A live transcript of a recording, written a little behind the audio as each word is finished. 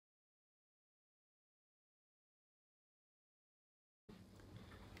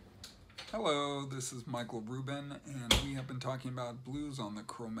Hello, this is Michael Rubin, and we have been talking about blues on the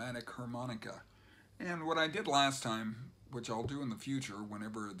chromatic harmonica. And what I did last time, which I'll do in the future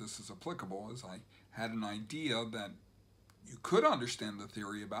whenever this is applicable, is I had an idea that you could understand the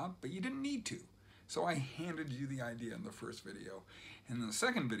theory about, but you didn't need to. So I handed you the idea in the first video. And in the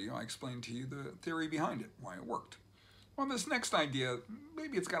second video, I explained to you the theory behind it, why it worked. Well, this next idea,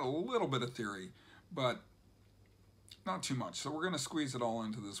 maybe it's got a little bit of theory, but not too much. So we're going to squeeze it all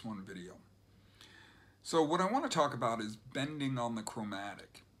into this one video. So what I want to talk about is bending on the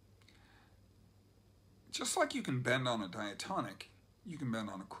chromatic. Just like you can bend on a diatonic, you can bend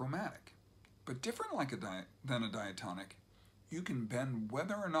on a chromatic. But different than a diatonic, you can bend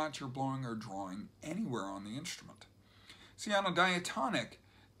whether or not you're blowing or drawing anywhere on the instrument. See, on a diatonic,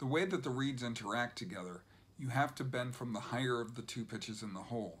 the way that the reeds interact together, you have to bend from the higher of the two pitches in the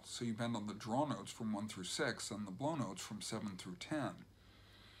whole. So you bend on the draw notes from 1 through 6 and the blow notes from 7 through 10.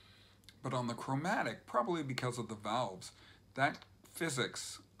 But on the chromatic, probably because of the valves, that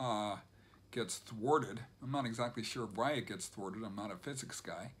physics gets thwarted. I'm not exactly sure why it gets thwarted. I'm not a physics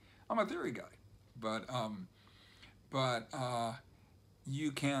guy. I'm a theory guy. But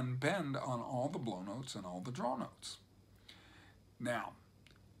you can bend on all the blow notes and all the draw notes. Now,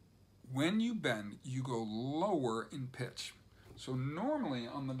 when you bend, you go lower in pitch. So normally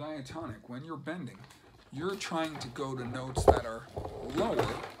on the diatonic, when you're bending, you're trying to go to notes that are lower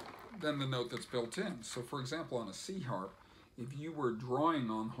than the note that's built in. So for example, on a C harp, if you were drawing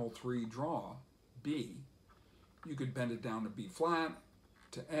on hole 3 draw, B, you could bend it down to B flat,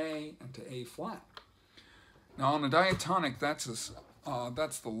 to A, and to A flat. Now on a diatonic, that's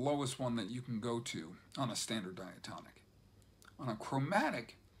the lowest one that you can go to on a standard diatonic. On a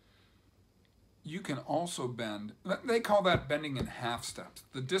chromatic, you can also bend, they call that bending in half steps.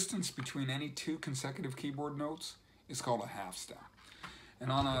 The distance between any two consecutive keyboard notes is called a half step.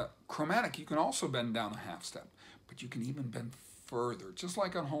 And on a chromatic, you can also bend down a half step, but you can even bend further, just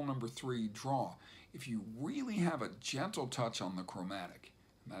like on hole number 3 draw. If you really have a gentle touch on the chromatic,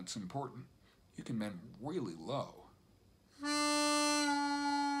 and that's important, you can bend really low.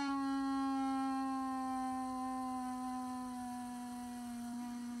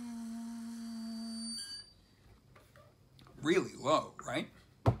 Really low, right?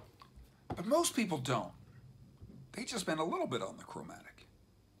 But most people don't. They just bend a little bit on the chromatic.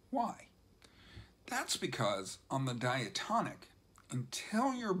 Why? That's because on the diatonic,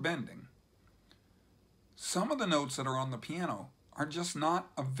 until you're bending, some of the notes that are on the piano are just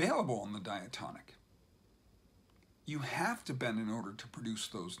not available on the diatonic. You have to bend in order to produce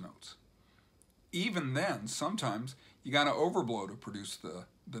those notes. Even then, sometimes you got to overblow to produce the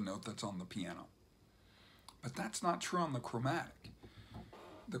note that's on the piano. But that's not true on the chromatic.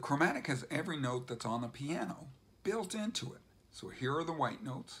 The chromatic has every note that's on the piano built into it. So here are the white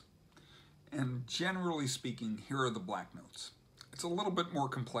notes, and generally speaking, here are the black notes. It's a little bit more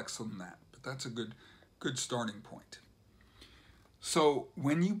complex than that, but that's a good starting point. So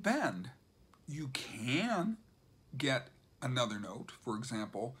when you bend, you can get another note. For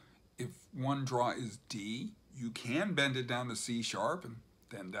example, if one draw is D, you can bend it down to C sharp, and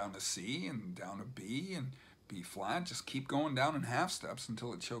then down to C, and down to B, and B flat. Just keep going down in half steps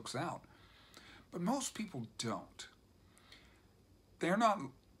until it chokes out. But most people don't. They're not.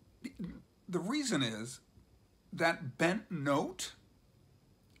 The reason is that bent note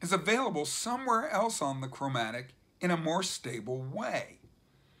is available somewhere else on the chromatic in a more stable way.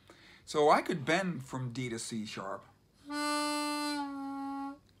 So I could bend from D to C sharp,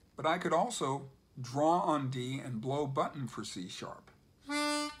 but I could also draw on D and blow button for C sharp.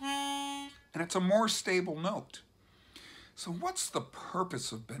 And it's a more stable note. So what's the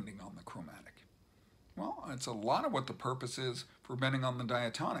purpose of bending on the chromatic? Well, it's a lot of what the purpose is for bending on the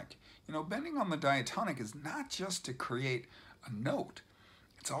diatonic. You know, bending on the diatonic is not just to create a note,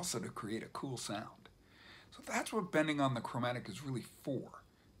 it's also to create a cool sound. So that's what bending on the chromatic is really for,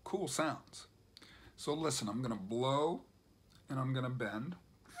 cool sounds. So listen, I'm going to blow and I'm going to bend.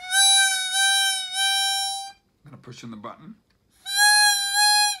 I'm going to push in the button.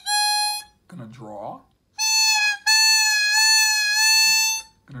 I'm going to draw.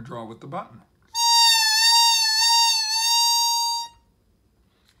 I'm going to draw with the button.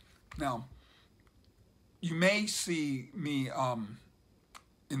 Now, you may see me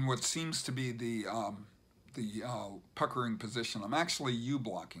in what seems to be the puckering position. I'm actually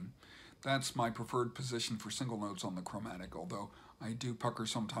U-blocking. That's my preferred position for single notes on the chromatic, although I do pucker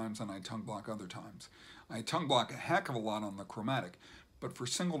sometimes and I tongue block other times. I tongue block a heck of a lot on the chromatic, but for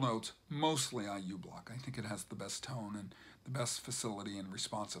single notes, mostly I U-block. I think it has the best tone and the best facility and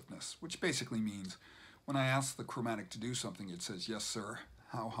responsiveness, which basically means when I ask the chromatic to do something, it says, yes, sir,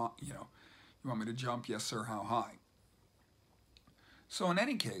 how hot, you know, You want me to jump? Yes, sir. How high? So in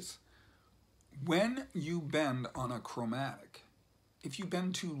any case, when you bend on a chromatic, if you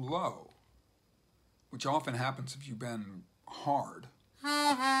bend too low, which often happens if you bend hard,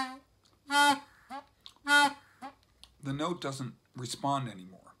 the note doesn't respond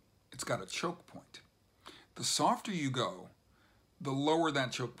anymore. It's got a choke point. The softer you go, the lower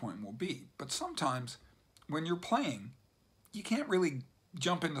that choke point will be. But sometimes when you're playing, you can't really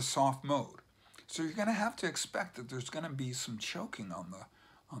jump into soft mode. So you're going to have to expect that there's going to be some choking on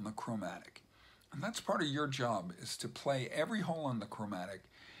the chromatic. And that's part of your job, is to play every hole on the chromatic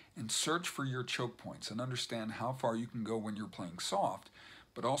and search for your choke points and understand how far you can go when you're playing soft,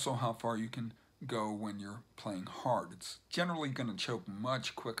 but also how far you can go when you're playing hard. It's generally going to choke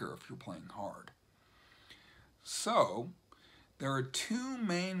much quicker if you're playing hard. So there are two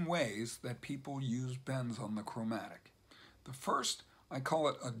main ways that people use bends on the chromatic. The first, I call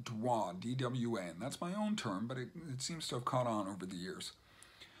it a dwa, D-W-A, and that's my own term, but it seems to have caught on over the years.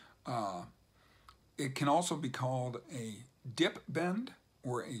 It can also be called a dip bend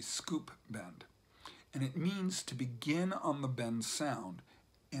or a scoop bend. And it means to begin on the bend sound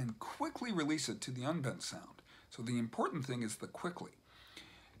and quickly release it to the unbent sound. So the important thing is the quickly.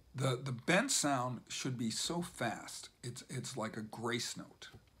 The bent sound should be so fast, it's like a grace note.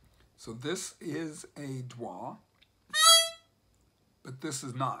 So this is a dwa, but this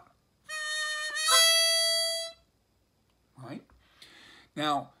is not. Right?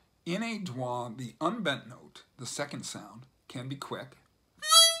 Now, in a dwa, the unbent note, the second sound, can be quick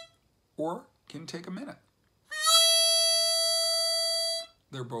or can take a minute.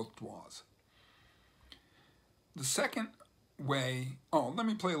 They're both dwas. The second way, let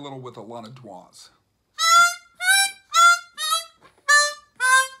me play a little with a lot of dwas.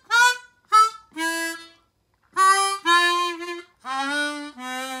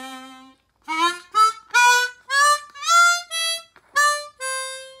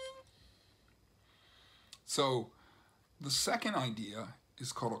 So the second idea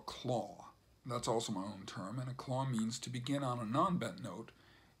is called a claw. That's also my own term, and a claw means to begin on a non-bent note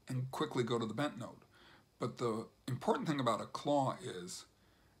and quickly go to the bent note. But the important thing about a claw is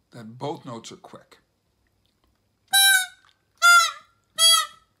that both notes are quick.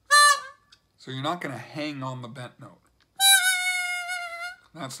 So you're not going to hang on the bent note.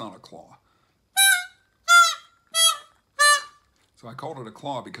 That's not a claw. So I called it a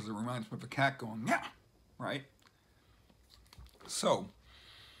claw because it reminds me of a cat going, yeah, right? So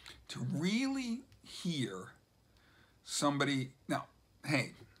to really hear somebody, now,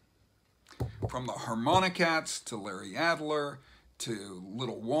 hey, from the Harmonicats to Larry Adler to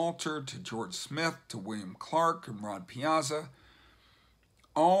Little Walter to George Smith to William Clark and Rod Piazza,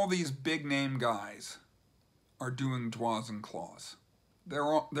 all these big name guys are doing dwas and claws. They're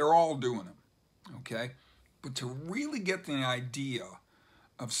all doing them, okay? But to really get the idea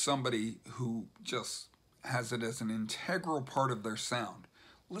of somebody who just has it as an integral part of their sound,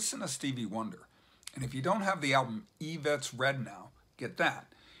 listen to Stevie Wonder. And if you don't have the album Yvette's Red Now, get that.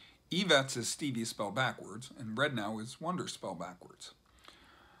 Yvette's is Stevie spelled backwards, and Red Now is Wonder spelled backwards.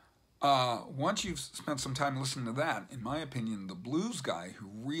 Once you've spent some time listening to that, in my opinion, the blues guy who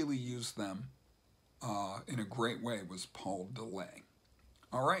really used them in a great way was Paul DeLay.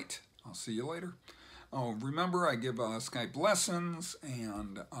 All right, I'll see you later. Oh, remember, I give Skype lessons,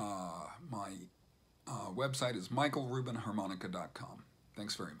 and my website is michaelrubinharmonica.com.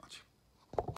 Thanks very much.